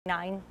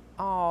9.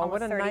 Oh,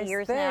 what a 30 nice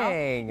years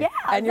thing. Now.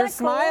 Yeah, and you're cool?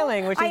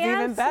 smiling, which is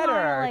even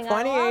better.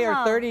 28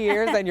 or 30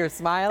 years and you're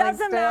smiling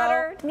Doesn't still.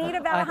 matter. Need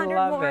about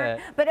 100 more. It.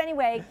 But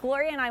anyway,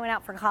 Gloria and I went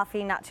out for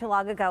coffee not too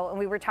long ago, and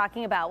we were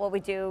talking about what we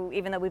do,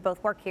 even though we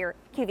both work here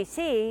at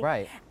QVC.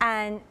 Right.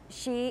 And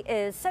she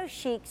is so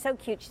chic, so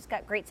cute. She's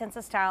got great sense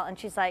of style, and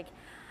she's like,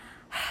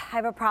 I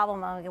have a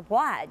problem. I'm like,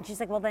 what? And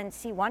she's like, well, then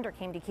C. Wonder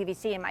came to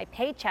QVC, and my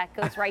paycheck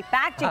goes right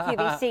back to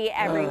QVC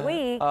every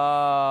week.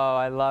 Oh,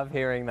 I love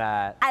hearing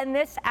that. And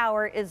this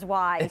hour is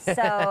why.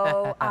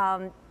 So,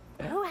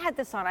 who had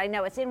this on? I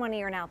know it's in one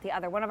ear and out the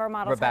other. One of our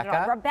models had it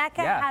on.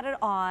 Rebecca had it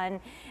on.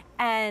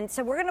 And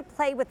so we're going to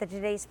play with the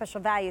Today's Special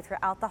Value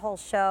throughout the whole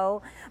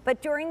show.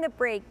 But during the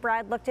break,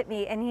 Brad looked at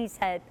me and he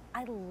said,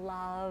 I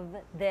love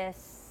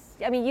this.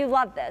 I mean, you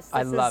love this.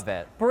 I love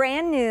it.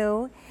 Brand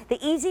new. The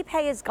easy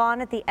pay is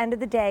gone at the end of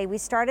the day. We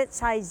start at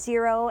size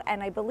 0,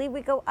 and I believe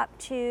we go up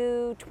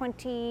to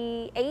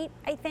 28,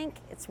 I think.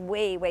 It's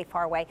way, way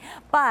far away.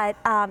 But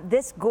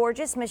this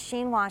gorgeous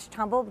machine wash,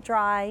 tumble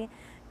dry.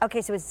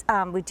 Okay, so it's,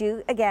 we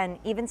do, again,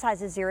 even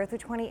sizes 0 through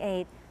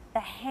 28. The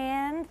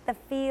hand, the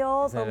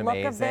feel, the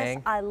look of this,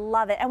 I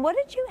love it. And what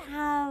did you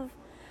have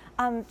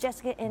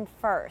Jessica in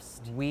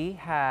first? We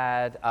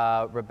had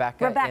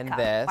Rebecca in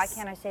this. Why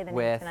can't I say the name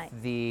with tonight?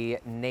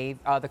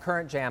 the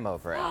Current Jam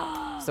over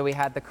it. So we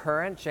had the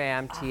Current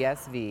Jam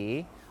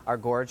TSV, our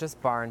gorgeous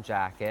barn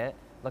jacket.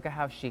 Look at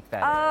how chic that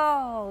is.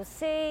 Oh,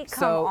 see,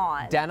 come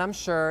on. So denim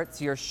shirts,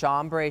 your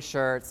chambray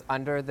shirts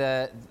under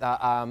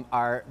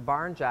our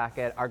barn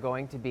jacket are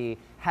going to be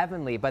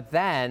heavenly. But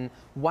then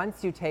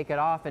once you take it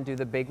off and do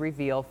the big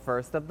reveal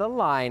first of the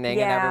lining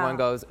and everyone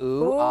goes,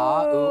 ooh,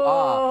 ah, ooh,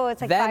 ah.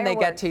 It's like then fireworks.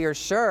 they get to your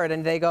shirt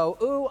and they go,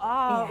 ooh,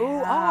 ah,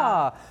 ooh,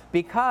 ah.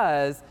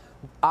 Because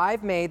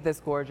I've made this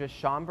gorgeous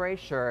chambray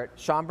shirt.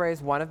 Chambray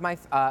is one of my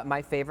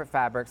my favorite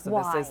fabrics. So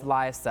this is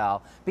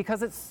lyocell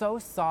because it's so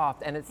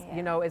soft and it's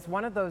you know, it's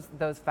one of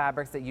those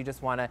fabrics that you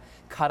just want to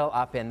cuddle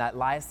up in. That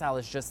lyocell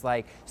is just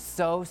like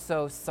so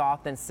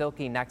soft and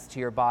silky next to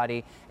your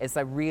body. It's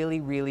a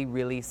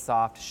really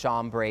soft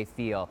chambray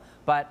feel.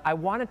 But I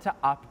wanted to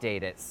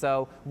update it,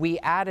 so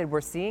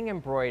we're seeing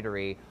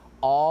embroidery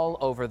all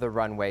over the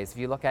runways. If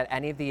you look at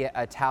any of the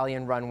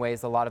Italian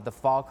runways, a lot of the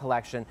fall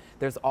collection,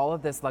 there's all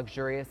of this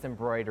luxurious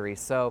embroidery.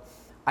 So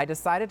I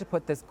decided to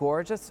put this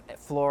gorgeous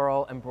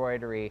floral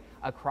embroidery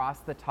across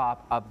the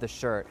top of the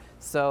shirt.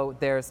 So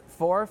there's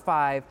 4 or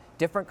 5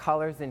 different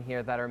colors in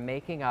here that are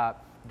making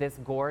up this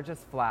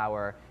gorgeous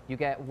flower. You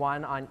get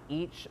one on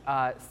each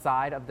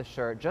side of the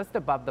shirt, just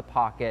above the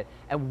pocket,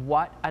 and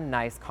what a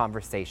nice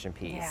conversation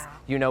piece. Yeah.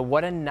 You know,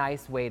 what a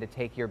nice way to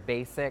take your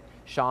basic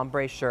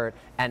chambray shirt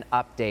and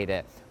update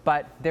it.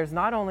 But there's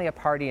not only a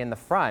party in the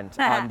front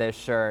on this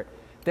shirt,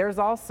 there's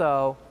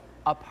also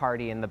a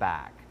party in the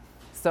back.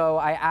 So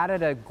I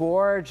added a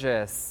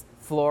gorgeous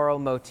floral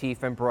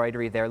motif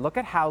embroidery there. Look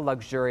at how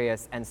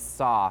luxurious and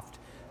soft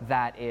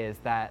that is,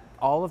 that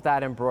all of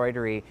that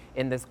embroidery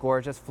in this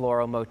gorgeous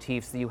floral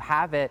motif. So you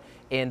have it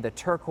in the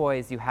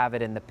turquoise, you have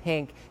it in the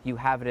pink, you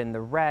have it in the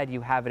red,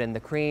 you have it in the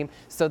cream.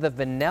 So the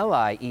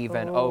vanilla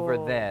even over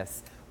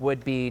this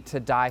would be to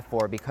die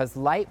for, because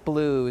light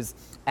blues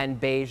and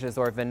beiges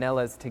or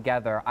vanillas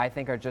together, I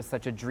think, are just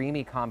such a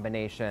dreamy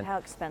combination. How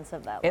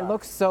expensive that It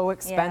looks so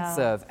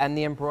expensive, and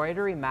the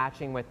embroidery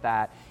matching with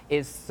that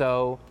is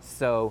so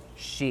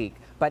chic.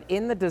 But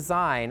in the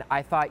design,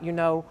 I thought, you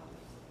know,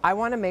 I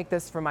want to make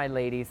this for my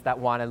ladies that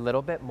want a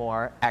little bit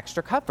more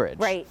extra coverage.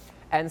 Right.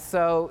 And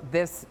so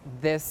this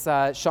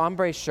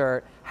chambray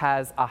shirt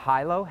has a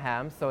high-low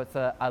hem, so it's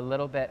a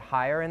little bit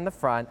higher in the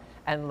front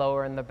and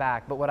lower in the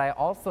back. But what I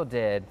also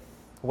did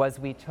was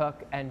we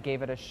took and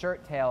gave it a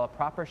shirt tail, a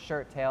proper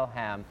shirt tail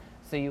hem,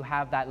 so you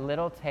have that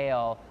little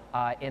tail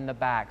in the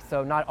back.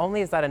 So not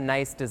only is that a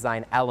nice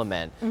design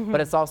element,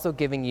 but it's also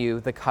giving you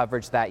the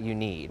coverage that you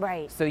need.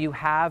 Right. So you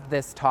have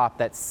this top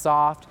that's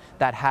soft,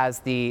 that has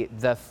the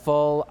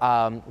full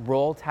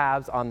roll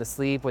tabs on the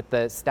sleeve with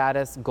the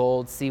status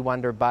gold C.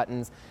 Wonder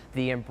buttons,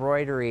 the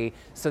embroidery.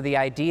 So the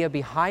idea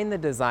behind the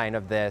design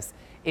of this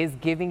is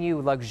giving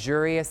you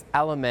luxurious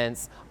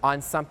elements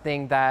on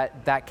something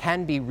that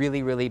can be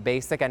really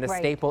basic and a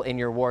staple in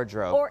your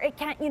wardrobe. Or it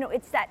can't, you know,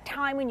 it's that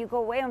time when you go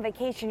away on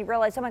vacation, you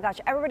realize, oh my gosh,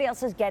 everybody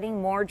else is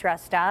getting more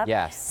dressed up.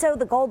 Yes. So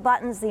the gold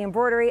buttons, the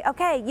embroidery,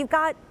 okay, you've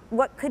got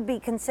what could be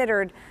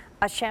considered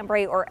a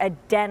chambray or a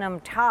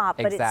denim top,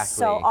 but it's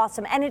so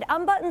awesome. And it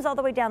unbuttons all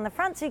the way down the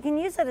front, so you can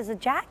use it as a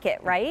jacket,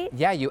 right?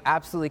 Yeah, you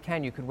absolutely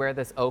can. You could wear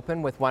this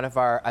open with one of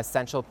our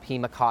essential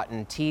Pima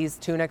cotton tees,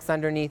 tunics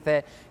underneath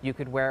it. You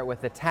could wear it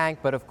with a tank,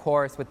 but of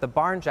course, with the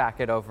barn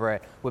jacket over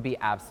it, would be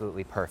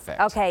absolutely perfect.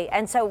 Okay,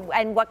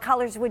 and what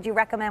colors would you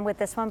recommend with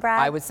this one,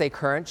 Brad? I would say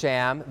Current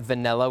Jam,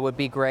 vanilla would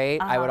be great.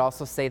 I would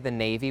also say the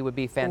navy would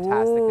be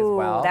fantastic as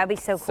well. That'd be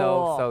so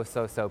cool.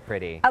 So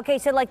pretty. Okay,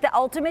 so like the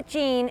ultimate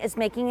jean is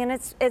making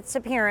its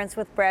appearance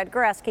with Brad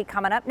Goreski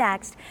coming up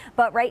next.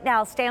 But right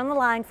now, stay on the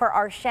line for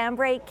our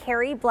Chambray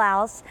Carrie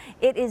blouse.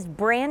 It is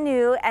brand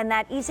new, and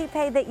that easy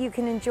pay that you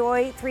can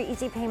enjoy, 3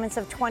 easy payments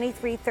of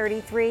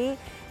 $23.33,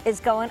 is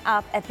going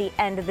up at the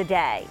end of the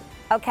day.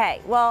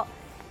 Okay, well,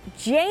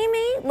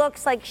 Jamie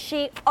looks like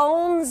she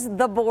owns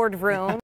the boardroom.